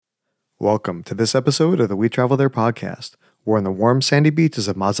Welcome to this episode of the We Travel There podcast. We're on the warm, sandy beaches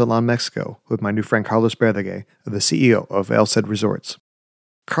of Mazatlan, Mexico, with my new friend Carlos Berdeguer, the CEO of El Cid Resorts.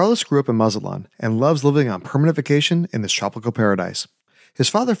 Carlos grew up in Mazatlan and loves living on permanent vacation in this tropical paradise. His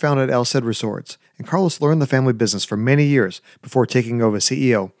father founded El Cid Resorts, and Carlos learned the family business for many years before taking over as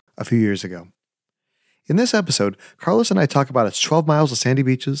CEO a few years ago. In this episode, Carlos and I talk about its 12 miles of sandy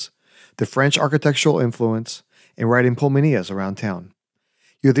beaches, the French architectural influence, and riding pulmonillas around town.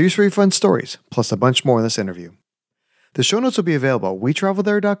 You'll hear 3 fun stories, plus a bunch more in this interview. The show notes will be available at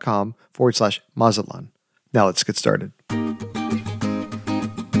wetravelthere.com/Mazatlan. Now let's get started.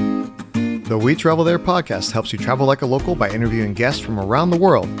 The We Travel There podcast helps you travel like a local by interviewing guests from around the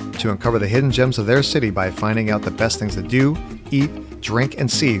world to uncover the hidden gems of their city by finding out the best things to do, eat, drink,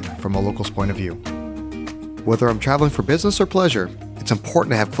 and see from a local's point of view. Whether I'm traveling for business or pleasure, it's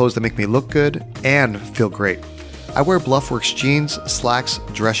important to have clothes that make me look good and feel great. I wear Bluffworks jeans, slacks,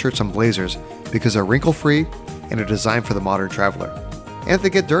 dress shirts, and blazers because they're wrinkle-free and are designed for the modern traveler. And if they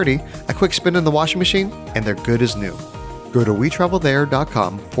get dirty, a quick spin in the washing machine, and they're good as new. Go to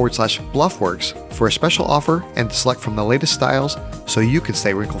wetravelthere.com/Bluffworks for a special offer and to select from the latest styles so you can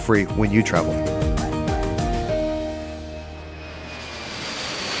stay wrinkle-free when you travel.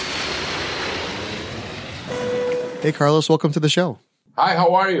 Hey, Carlos, welcome to the show. Hi,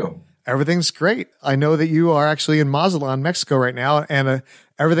 how are you? Everything's great. I know that you are actually in Mazatlan, Mexico right now, and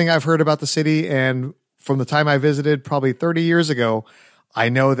everything I've heard about the city and from the time I visited probably 30 years ago, I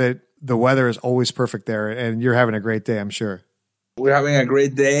know that the weather is always perfect there, and you're having a great day, I'm sure. We're having a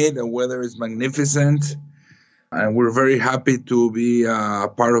great day. The weather is magnificent, and we're very happy to be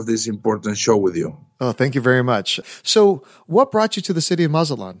part of this important show with you. Oh, thank you very much. So what brought you to the city of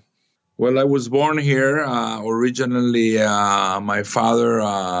Mazatlan? Well, I was born here. Originally, my father,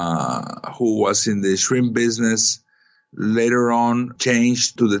 who was in the shrimp business, later on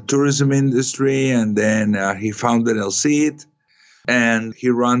changed to the tourism industry, and then he founded El Cid, and he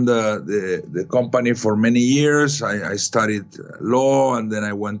ran the company for many years. I studied law, and then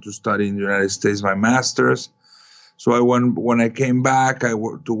I went to study in the United States my master's. So when I came back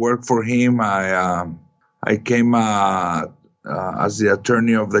to work for him, I came as the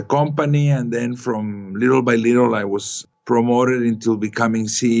attorney of the company, and then from little by little I was promoted until becoming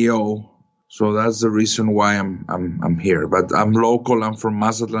CEO. So that's the reason why I'm here. But I'm local. I'm from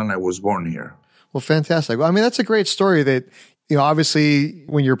Mazatlan. I was born here. Well, fantastic. Well, I mean, that's a great story that, obviously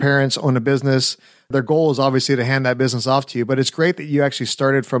when your parents own a business, their goal is obviously to hand that business off to you. But it's great that you actually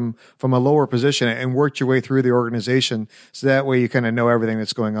started from a lower position and worked your way through the organization. So that way you kind of know everything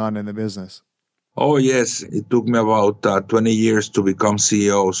that's going on in the business. Oh, yes. It took me about 20 years to become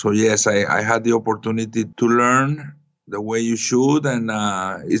CEO. So, yes, I had the opportunity to learn the way you should. And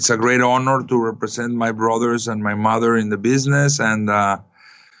it's a great honor to represent my brothers and my mother in the business. And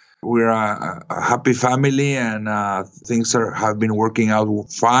we're a happy family, and things have been working out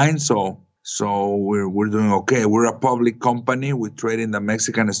fine. So we're doing okay. We're a public company. We trade in the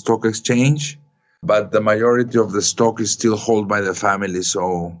Mexican Stock Exchange, but the majority of the stock is still held by the family.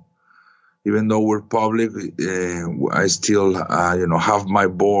 So even though we're public, I still, have my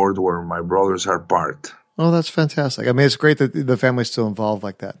board where my brothers are part. Oh, that's fantastic. I mean, it's great that the family's still involved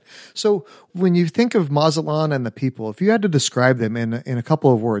like that. So when you think of Mazatlan and the people, if you had to describe them in a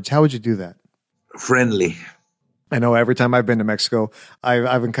couple of words, how would you do that? Friendly. I know every time I've been to Mexico,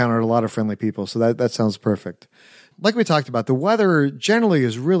 I've encountered a lot of friendly people. So that sounds perfect. Like we talked about, the weather generally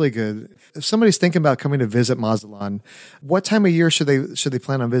is really good. If somebody's thinking about coming to visit Mazatlan, what time of year should they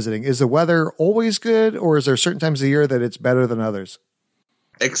plan on visiting? Is the weather always good, or is there certain times of the year that it's better than others?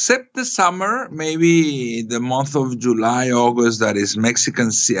 Except the summer, maybe the month of July, August, that is Mexican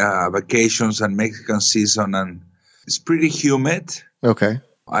vacations and Mexican season, and it's pretty humid. Okay.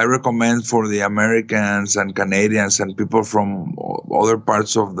 I recommend for the Americans and Canadians and people from other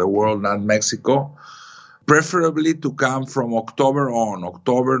parts of the world, not Mexico, preferably to come from October on.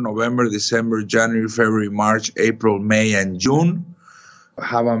 October, November, December, January, February, March, April, May, and June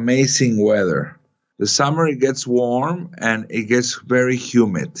have amazing weather. The summer, it gets warm and it gets very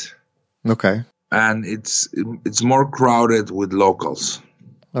humid. Okay. And it's more crowded with locals.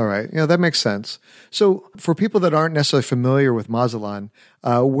 All right. Yeah, that makes sense. So for people that aren't necessarily familiar with Mazatlan,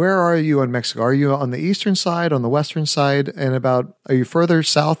 where are you in Mexico? Are you on the eastern side, on the western side, and are you further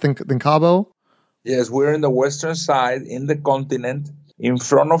south than Cabo? Yes, we're in the western side, in the continent, in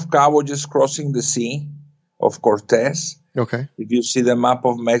front of Cabo, just crossing the sea of Cortez. Okay. If you see the map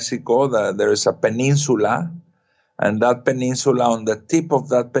of Mexico, there is a peninsula, and that peninsula, on the tip of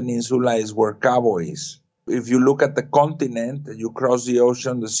that peninsula is where Cabo is. If you look at the continent, you cross the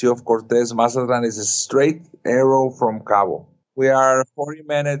ocean, the Sea of Cortez, Mazatlan is a straight arrow from Cabo. We are 40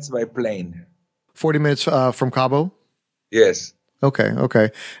 minutes by plane. 40 minutes from Cabo? Yes.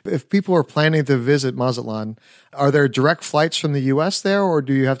 Okay. If people are planning to visit Mazatlan, are there direct flights from the U.S. there, or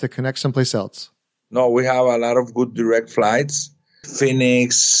do you have to connect someplace else? No, we have a lot of good direct flights.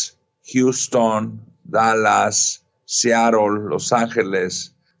 Phoenix, Houston, Dallas, Seattle, Los Angeles,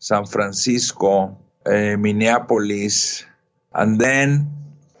 San Francisco, Minneapolis. And then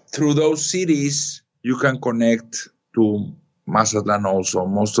through those cities, you can connect to Mazatlan also.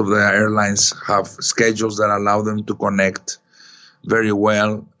 Most of the airlines have schedules that allow them to connect very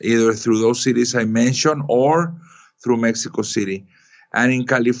well, either through those cities I mentioned or through Mexico City. And in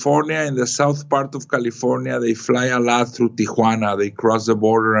California, in the south part of California, they fly a lot through Tijuana. They cross the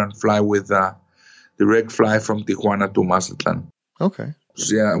border and fly with a direct flight from Tijuana to Mazatlan. Okay.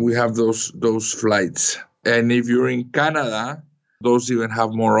 So yeah, we have those flights. And if you're in Canada, those even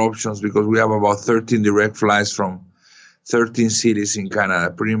have more options because we have about 13 direct flights from 13 cities in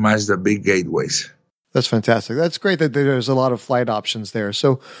Canada, pretty much the big gateways. That's fantastic. That's great that there's a lot of flight options there.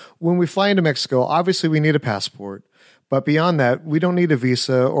 So when we fly into Mexico, obviously we need a passport. But beyond that, we don't need a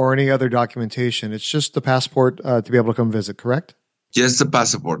visa or any other documentation. It's just the passport to be able to come visit, correct? Just the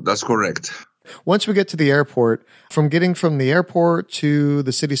passport. That's correct. Once we get to the airport, from getting from the airport to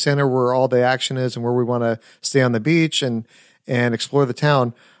the city center where all the action is and where we want to stay on the beach and explore the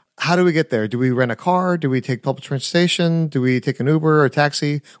town, how do we get there? Do we rent a car? Do we take public transportation? Do we take an Uber or a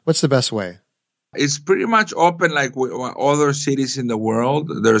taxi? What's the best way? It's pretty much open like other cities in the world.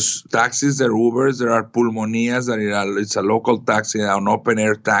 There's taxis, there are Ubers, there are pulmonías, it's a local taxi, an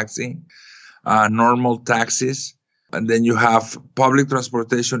open-air taxi, normal taxis. And then you have public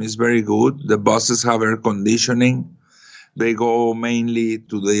transportation is very good. The buses have air conditioning. They go mainly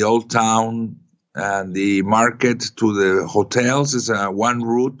to the old town and the market to the hotels. It's a one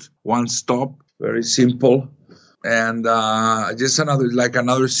route, one stop, very simple. And just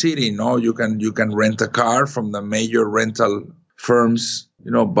another city, you can rent a car from the major rental firms,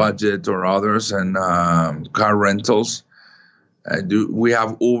 Budget or others, and car rentals. We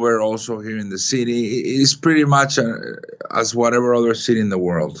have Uber also here in the city. It's pretty much as whatever other city in the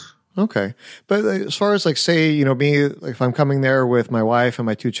world. Okay, but as far as say, me, if I'm coming there with my wife and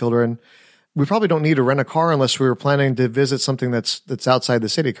my 2 children, we probably don't need to rent a car unless we were planning to visit something that's outside the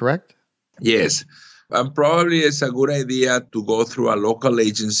city, correct? Yes. And probably it's a good idea to go through a local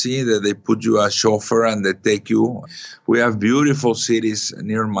agency that they put you a chauffeur and they take you. We have beautiful cities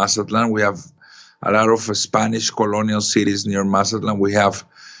near Mazatlan. We have a lot of Spanish colonial cities near Mazatlan. We have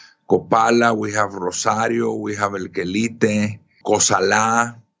Copala, we have Rosario, we have El Quelite,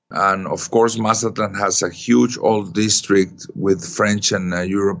 Cozalá. And of course, Mazatlan has a huge old district with French and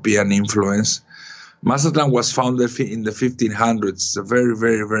European influence. Mazatlan was founded in the 1500s. It's very,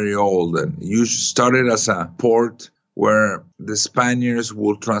 very, very old. And it started as a port where the Spaniards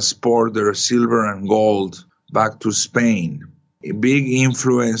would transport their silver and gold back to Spain. A big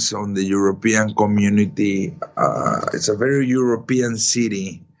influence on the European community. It's a very European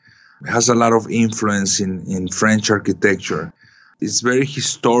city. It has a lot of influence in French architecture. It's very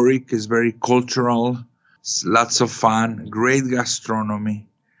historic. It's very cultural. It's lots of fun. Great gastronomy.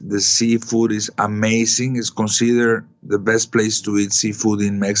 The seafood is amazing. It's considered the best place to eat seafood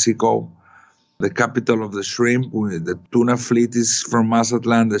in Mexico. The capital of the shrimp, the tuna fleet is from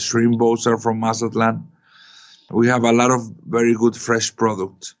Mazatlan. The shrimp boats are from Mazatlan. We have a lot of very good fresh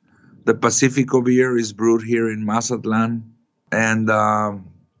product. The Pacifico beer is brewed here in Mazatlan. And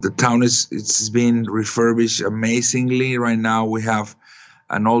the town it's been refurbished amazingly. Right now we have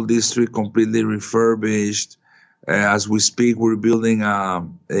an old district completely refurbished. As we speak, we're building a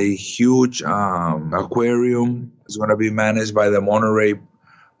huge aquarium. It's going to be managed by the Monterey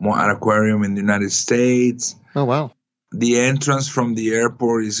Aquarium in the United States. Oh, wow. The entrance from the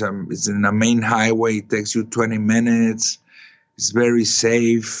airport is in a main highway. It takes you 20 minutes. It's very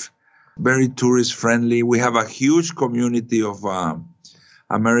safe, very tourist friendly. We have a huge community of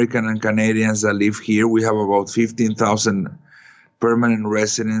American and Canadians that live here. We have about 15,000 permanent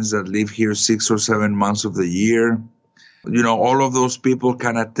residents that live here 6 or 7 months of the year. All of those people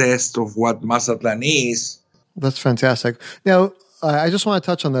can attest of what Mazatlan is. That's fantastic. Now, I just want to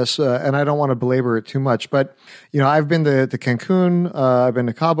touch on this, and I don't want to belabor it too much, but, I've been to Cancun, I've been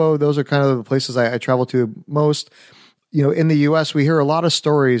to Cabo. Those are kind of the places I travel to most. In the U.S., we hear a lot of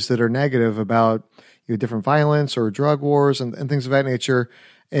stories that are negative about different violence or drug wars and things of that nature.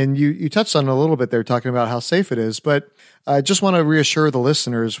 And you touched on it a little bit there, talking about how safe it is. But I just want to reassure the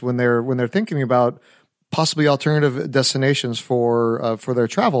listeners when they're thinking about possibly alternative destinations for their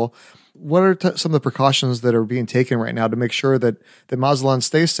travel. What are some of the precautions that are being taken right now to make sure that Mazatlan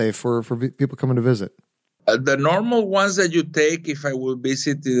stays safe for people coming to visit? The normal ones that you take, if I will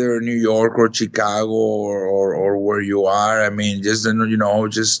visit either New York or Chicago or where you are, I mean, just, you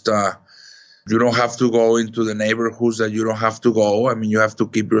don't have to go into the neighborhoods that you don't have to go. I mean, you have to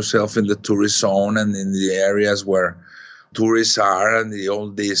keep yourself in the tourist zone and in the areas where tourists are and the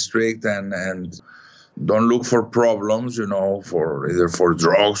old district, and don't look for problems, for either for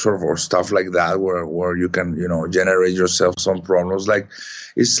drugs or for stuff like that, where you can, generate yourself some problems. Like,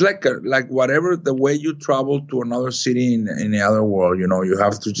 it's like whatever the way you travel to another city in the other world, you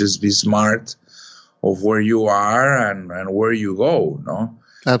have to just be smart of where you are and where you go, no?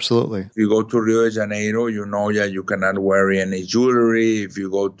 Absolutely. If you go to Rio de Janeiro, you cannot wear any jewelry. If you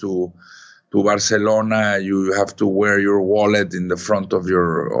go to Barcelona, you have to wear your wallet in the front of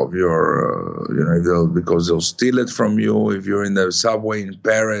your because they'll steal it from you. If you're in the subway in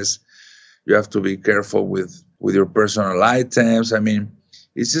Paris, you have to be careful with your personal items. I mean,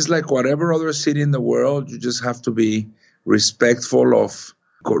 it's just like whatever other city in the world, you just have to be respectful of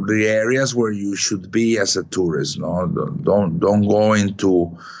the areas where you should be as a tourist. No, don't go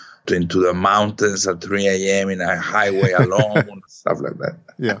into the mountains at 3 a.m. in a highway alone, stuff like that.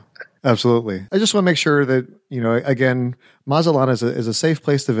 Yeah, absolutely. I just want to make sure that, again, Mazatlan is a safe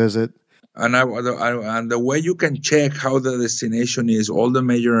place to visit. And the way you can check how the destination is, all the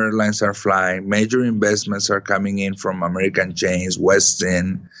major airlines are flying, major investments are coming in from American chains,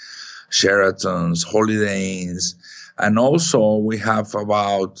 Westin, Sheraton's, Holiday Inns. And also, we have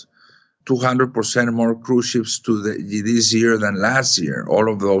about 200% more cruise ships this year than last year.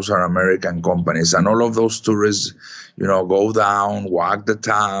 All of those are American companies. And all of those tourists, go down, walk the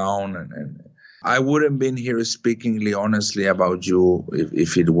town. And I wouldn't been here speaking honestly about you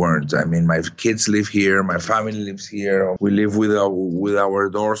if it weren't. I mean, my kids live here. My family lives here. We live with our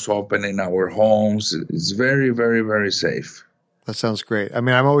doors open in our homes. It's very, very, very safe. That sounds great. I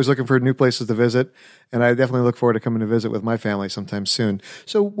mean, I'm always looking for new places to visit, and I definitely look forward to coming to visit with my family sometime soon.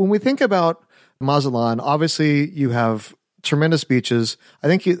 So when we think about Mazatlan, obviously you have tremendous beaches. I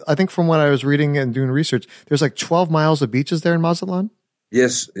think from what I was reading and doing research, there's like 12 miles of beaches there in Mazatlan?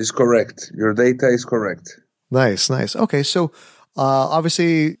 Yes, it's correct. Your data is correct. Nice. Okay, so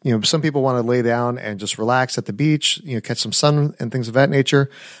obviously, some people want to lay down and just relax at the beach, catch some sun and things of that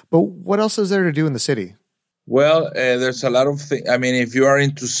nature. But what else is there to do in the city? Well, there's a lot of things. I mean, if you are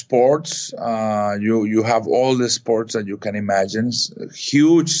into sports, you have all the sports that you can imagine.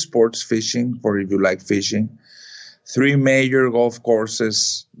 Huge sports fishing for if you like fishing. 3 major golf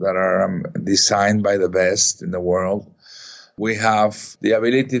courses that are designed by the best in the world. We have the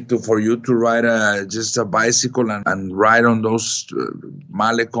ability for you to ride just a bicycle and ride on those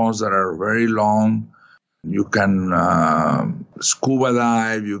malecons that are very long. You can scuba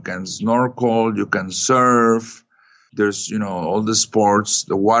dive, you can snorkel, you can surf. There's, all the sports,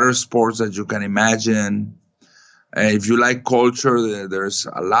 the water sports that you can imagine. If you like culture, there's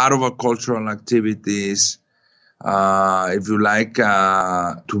a lot of cultural activities. If you like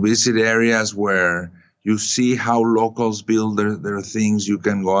to visit areas where you see how locals build their things, you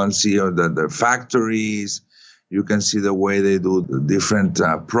can go and see their factories. You can see the way they do the different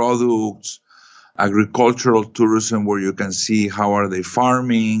products. Agricultural tourism, where you can see how are they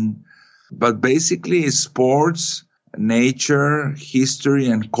farming. But basically, sports, nature, history,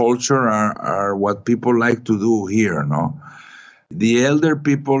 and culture are what people like to do here, no? The elder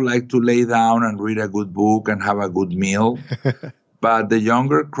people like to lay down and read a good book and have a good meal. But the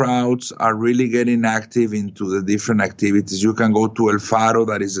younger crowds are really getting active into the different activities. You can go to El Faro,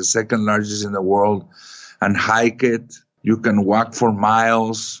 that is the second largest in the world, and hike it. You can walk for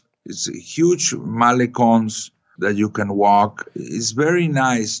miles. It's huge malecons that you can walk. It's very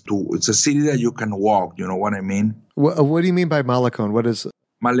nice it's a city that you can walk. You know what I mean? What do you mean by malecon? What is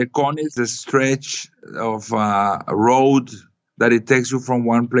Malecon is the stretch of a road that it takes you from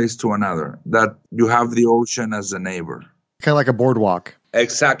one place to another, that you have the ocean as a neighbor. Kind of like a boardwalk.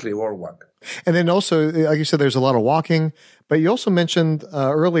 Exactly, boardwalk. And then also, like you said, there's a lot of walking, but you also mentioned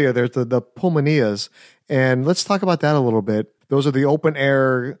earlier there's the pulmonías, and let's talk about that a little bit. Those are the open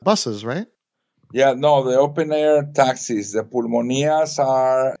air buses, right? Yeah, no, the open air taxis. The pulmonías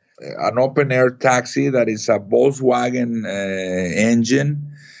are an open air taxi that is a Volkswagen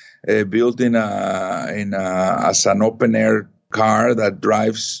engine built as an open air car that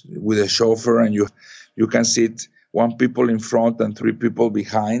drives with a chauffeur, and you can sit 1 people in front and 3 people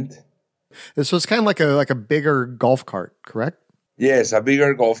behind. So it's kind of like a bigger golf cart, correct? Yes, a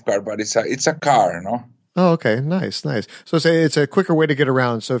bigger golf cart, but it's a car, no? Oh, okay, nice. So it's a quicker way to get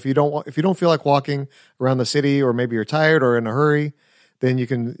around. So if you don't feel like walking around the city, or maybe you're tired or in a hurry, then you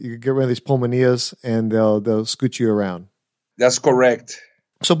can get rid of these pulmonías and they'll scoot you around. That's correct.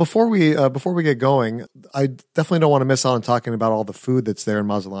 So before we get going, I definitely don't want to miss out on talking about all the food that's there in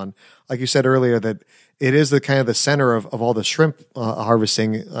Mazatlan. Like you said earlier, that it is the kind of the center of all the shrimp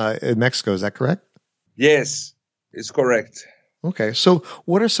harvesting in Mexico. Is that correct? Yes, it's correct. Okay. So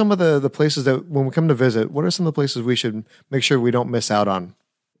what are some of the places that when we come to visit, what are some of the places we should make sure we don't miss out on?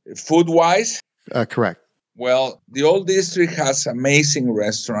 Food-wise? Correct. Well, the old district has amazing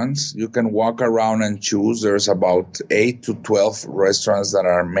restaurants. You can walk around and choose. There's about 8 to 12 restaurants that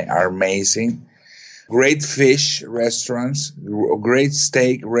are amazing. Great fish restaurants, great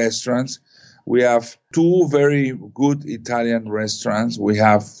steak restaurants. We have 2 very good Italian restaurants. We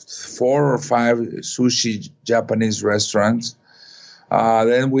have 4 or 5 sushi Japanese restaurants.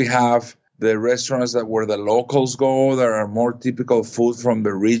 Then we have the restaurants where the locals go. There are more typical food from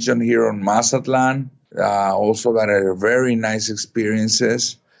the region here on Mazatlan. Also that are very nice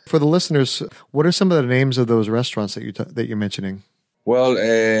experiences. For the listeners, what are some of the names of those restaurants that you're mentioning? Well,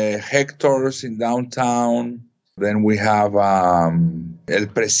 Hector's in downtown. Then we have El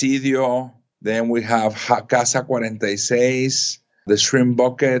Presidio. Then we have Casa 46, the Shrimp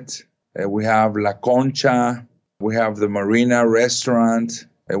Bucket. We have La Concha. We have the Marina Restaurant.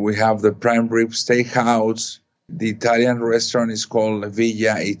 We have the Prime Rib Steakhouse. The Italian restaurant is called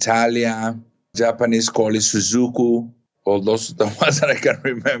Villa Italia. Japanese call is Suzuku. Well, those are the ones that I can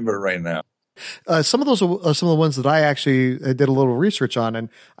remember right now. Some of those are some of the ones that I actually did a little research on. And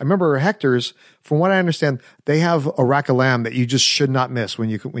I remember Hector's, from what I understand, they have a rack of lamb that you just should not miss when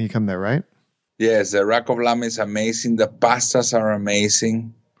you come there, right? Yes, the rack of lamb is amazing. The pastas are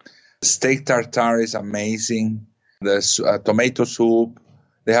amazing. The steak tartare is amazing. The tomato soup.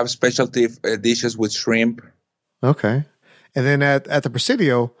 They have specialty dishes with shrimp. Okay. And then at the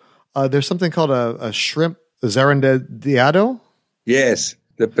Presidio, there's something called a shrimp zarandeado? Yes.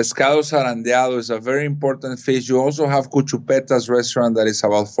 The pescado zarandeado is a very important fish. You also have Cuchupeta's restaurant that is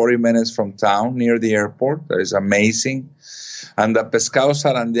about 40 minutes from town near the airport. That is amazing. And the pescado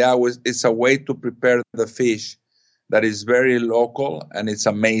zarandeado is a way to prepare the fish that is very local and it's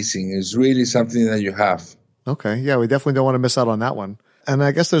amazing. It's really something that you have. Okay. Yeah, we definitely don't want to miss out on that one. And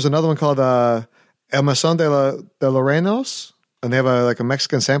I guess there's another one called El Mesón de Laureanos. And they have a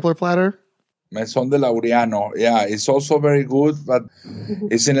Mexican sampler platter. Mesón de Laureano. Yeah, it's also very good, but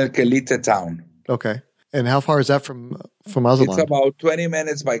it's in El Quelite town. Okay. And how far is that from Mazatlan? It's about 20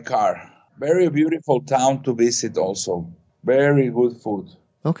 minutes by car. Very beautiful town to visit also. Very good food.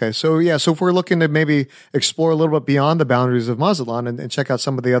 Okay. So if we're looking to maybe explore a little bit beyond the boundaries of Mazatlan and check out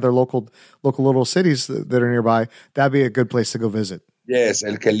some of the other local little cities that are nearby, that'd be a good place to go visit. Yes,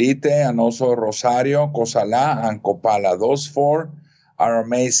 El Quelite and also Rosario, Cozalá, and Copala. Those 4 are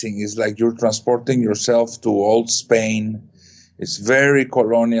amazing. It's like you're transporting yourself to old Spain. It's very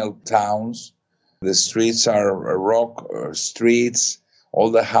colonial towns. The streets are rock streets.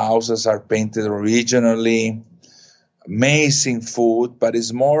 All the houses are painted originally. Amazing food, but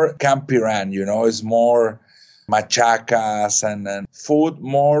it's more campiran, it's more machacas and food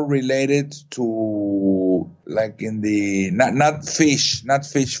more related to like in the not fish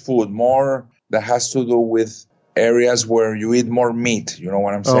food, more that has to do with areas where you eat more meat. You know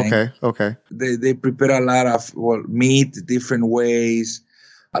what I'm saying? Okay. They prepare a lot of meat different ways,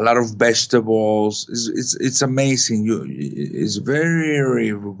 a lot of vegetables. It's amazing. It's very,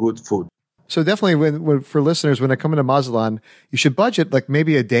 very good food. So definitely, for listeners, when they come into Mazatlan, you should budget like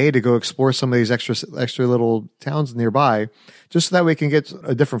maybe a day to go explore some of these extra little towns nearby, just so that we can get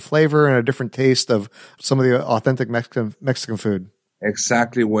a different flavor and a different taste of some of the authentic Mexican food.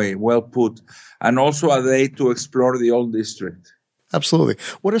 Exactly, well put. And also a day to explore the old district. Absolutely.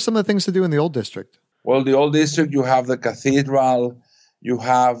 What are some of the things to do in the old district? Well, the old district, you have the cathedral. You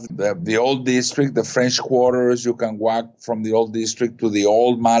have the old district, the French quarters. You can walk from the old district to the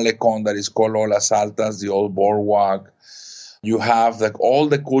old Malecon that is called Olas Altas, the old boardwalk. You have all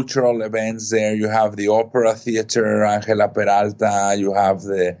the cultural events there. You have the opera theater, Angela Peralta. You have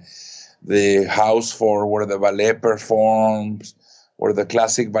the house where the ballet performs, where the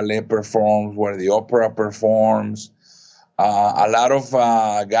classic ballet performs, where the opera performs. A lot of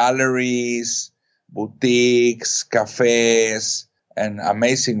galleries, boutiques, cafes, and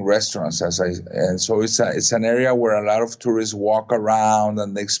amazing restaurants, and so it's an area where a lot of tourists walk around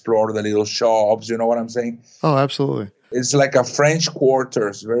and they explore the little shops. You know what I'm saying? Oh, absolutely. It's like a French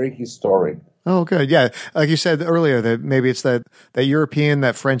quarters, very historic. Oh, good. Yeah, like you said earlier, that maybe it's that European,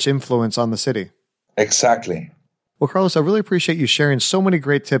 that French influence on the city. Exactly. Well, Carlos, I really appreciate you sharing so many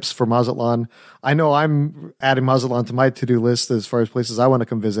great tips for Mazatlan. I know I'm adding Mazatlan to my to-do list as far as places I want to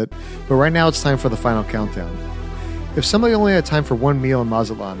come visit, but right now it's time for the final countdown. If somebody only had time for one meal in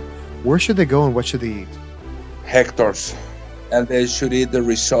Mazatlan, where should they go and what should they eat? Hector's. and they should eat the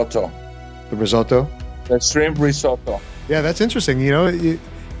risotto. The risotto? The shrimp risotto. Yeah, that's interesting.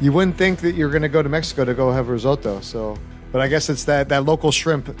 You wouldn't think that you're going to go to Mexico to go have risotto. So, but I guess it's that local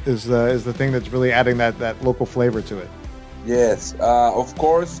shrimp is the thing that's really adding that local flavor to it. Yes, of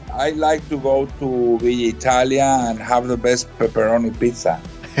course. I like to go to Villa Italia and have the best pepperoni pizza.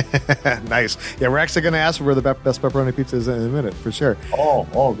 Nice. Yeah, we're actually going to ask where the best pepperoni pizza is in a minute, for sure.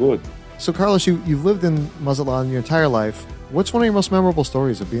 Oh, good. So, Carlos, you've lived in Mazatlan your entire life. What's one of your most memorable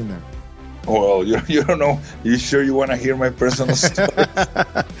stories of being there? Well, you don't know. You sure you want to hear my personal story?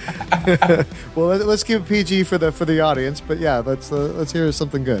 Well, let's keep it PG for the audience. But yeah, let's hear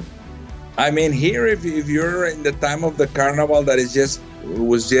something good. I mean, here, if you're in the time of the carnival,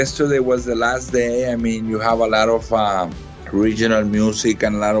 was yesterday was the last day. I mean, you have a lot of regional music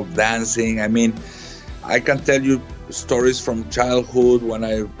and a lot of dancing. I mean, I can tell you stories from childhood when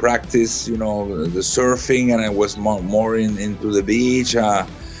I practiced, the surfing, and I was more into the beach.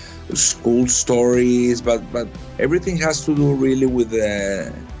 School stories, but everything has to do really with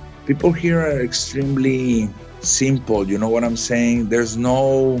people here are extremely simple. You know what I'm saying? There's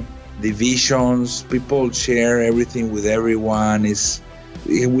no divisions. People share everything with everyone.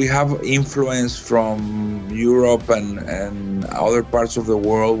 We have influence from Europe and other parts of the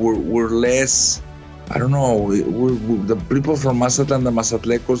world. We're less, I don't know, we're the people from Mazatlan, the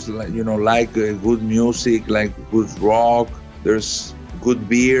Mazatlecos, like good music, like good rock. There's good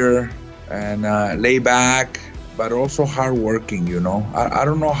beer and lay back, but also hardworking, I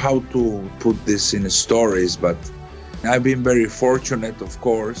don't know how to put this in stories, but I've been very fortunate, of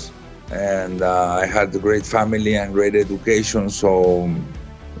course, and I had a great family and great education, so,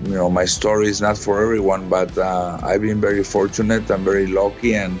 my story is not for everyone, but I've been very fortunate and very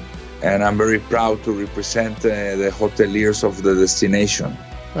lucky, and I'm very proud to represent the hoteliers of the destination.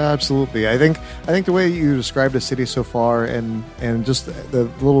 Absolutely. I think the way you described the city so far and just the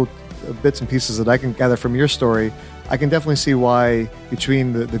little bits and pieces that I can gather from your story, I can definitely see why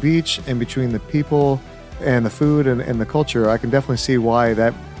between the beach and between the people and the food and the culture, I can definitely see why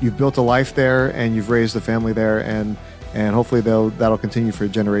that you've built a life there and you've raised a family there, and hopefully that'll continue for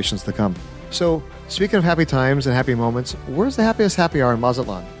generations to come. So, speaking of happy times and happy moments, where's the happiest happy hour in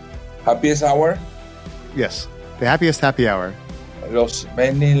Mazatlan? Happiest hour? Yes, the happiest happy hour.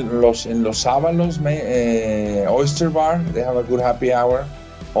 Mainly in Los Ábalos, Oyster Bar, they have a good happy hour.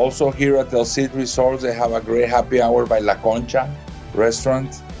 Also here at El Cid Resorts, they have a great happy hour by La Concha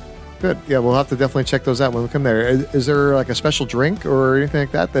restaurant. Good. Yeah, we'll have to definitely check those out when we come there. Is there like a special drink or anything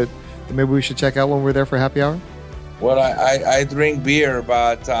like that maybe we should check out when we're there for happy hour? Well, I drink beer,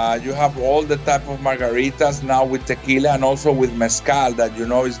 but you have all the type of margaritas now with tequila and also with mezcal that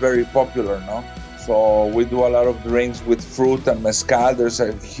is very popular, no? So we do a lot of drinks with fruit and mezcal. There's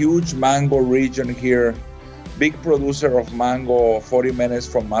a huge mango region here, big producer of mango 40 minutes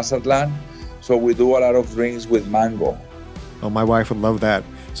from Mazatlan. So we do a lot of drinks with mango. Oh, my wife would love that.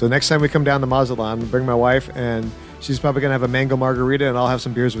 So next time we come down to Mazatlan, bring my wife, and she's probably going to have a mango margarita, and I'll have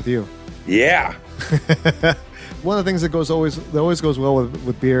some beers with you. Yeah. One of the things that always goes well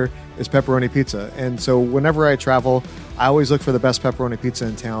with beer is pepperoni pizza. And so whenever I travel, I always look for the best pepperoni pizza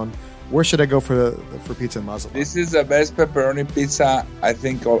in town. Where should I go for pizza in Mazatlan? This is the best pepperoni pizza, I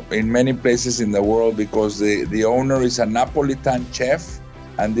think, in many places in the world, because the owner is a Napolitan chef,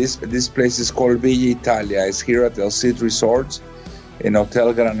 and this place is called Villa Italia. It's here at El Cid Resorts in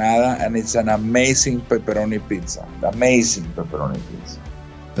Hotel Granada, and it's an amazing pepperoni pizza. Amazing pepperoni pizza.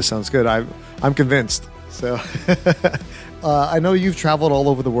 That sounds good. I'm convinced. So I know you've traveled all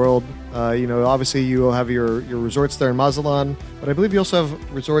over the world. Obviously you have your resorts there in Mazatlan, but I believe you also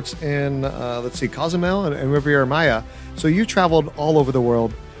have resorts in, Cozumel and Riviera Maya. So you traveled all over the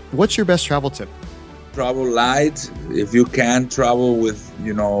world. What's your best travel tip? Travel light. If you can, travel with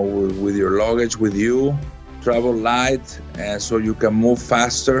your luggage with you. Travel light, so you can move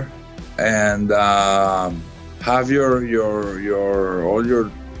faster, and have all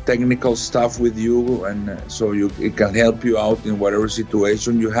your technical stuff with you, and so it can help you out in whatever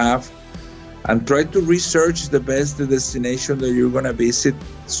situation you have. And try to research the best destination that you're going to visit,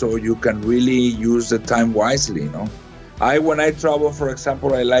 so you can really use the time wisely. When I travel, for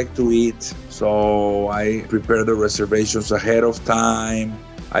example, I like to eat, so I prepare the reservations ahead of time.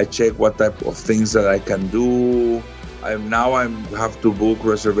 I check what type of things that I can do. I have to book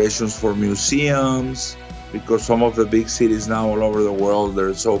reservations for museums, because some of the big cities now all over the world,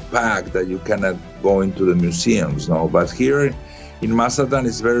 they're so packed that you cannot go into the museums. But here in Mazatlan,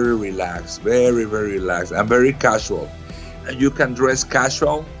 it's very relaxed, very, very relaxed, and very casual. And you can dress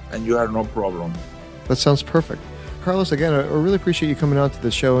casual, and you have no problem. That sounds perfect. Carlos, again, I really appreciate you coming out to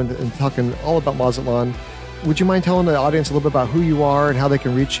the show and talking all about Mazatlan. would you mind telling the audience a little bit about who you are and how they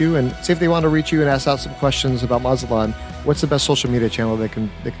can reach you? And see if they want to reach you and ask out some questions about Mazatlan, what's the best social media channel they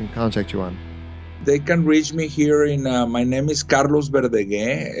can contact you on? They can reach me here in, my name is Carlos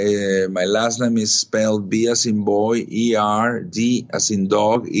Verdeguer. My last name is spelled B as in boy, E-R-D as in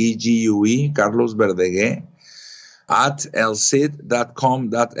dog, E-G-U-E, Carlos Verdeguer, at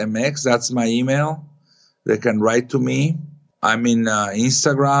elcid.com.mx. That's my email. They can write to me. I'm in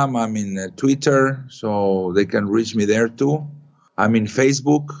Instagram, I'm in Twitter, so they can reach me there too. I'm in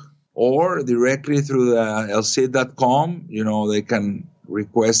Facebook or directly through the elcid.com. They can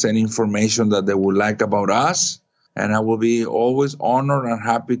request any information that they would like about us, and I will be always honored and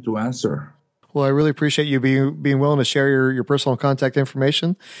happy to answer. Well, I really appreciate you being willing to share your personal contact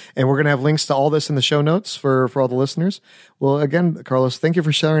information, and we're going to have links to all this in the show notes for all the listeners. Well, again, Carlos, thank you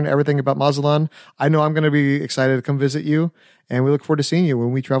for sharing everything about Mazatlan. I know I'm going to be excited to come visit you, and we look forward to seeing you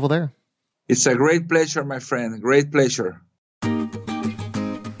when we travel there. It's a great pleasure, my friend. Great pleasure.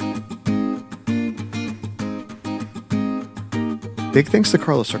 Big thanks to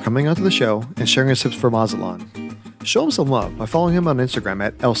Carlos for coming onto the show and sharing his tips for Mazatlan. Show him some love by following him on Instagram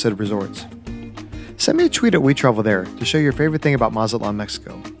at ElCid Resorts. Send me a tweet at We Travel There to share your favorite thing about Mazatlan,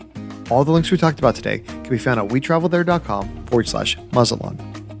 Mexico. All the links we talked about today can be found at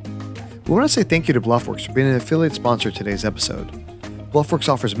wetravelthere.com/Mazatlan. We want to say thank you to Bluffworks for being an affiliate sponsor of today's episode. Bluffworks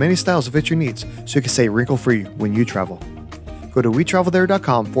offers many styles to fit your needs so you can stay wrinkle-free when you travel. Go to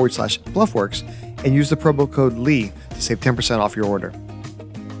wetravelthere.com/Bluffworks and use the promo code LEE to save 10% off your order.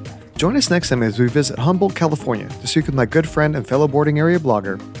 Join us next time as we visit Humboldt, California to speak with my good friend and fellow boarding area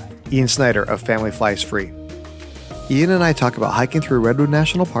blogger, Ian Snyder of Family Flies Free. Ian and I talk about hiking through Redwood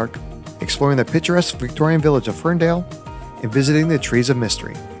National Park, exploring the picturesque Victorian village of Ferndale, and visiting the Trees of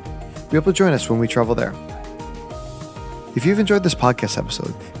Mystery. Be able to join us when we travel there. If you've enjoyed this podcast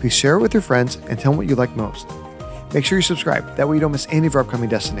episode, please share it with your friends and tell them what you like most. Make sure you subscribe, that way you don't miss any of our upcoming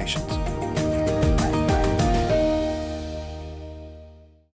destinations.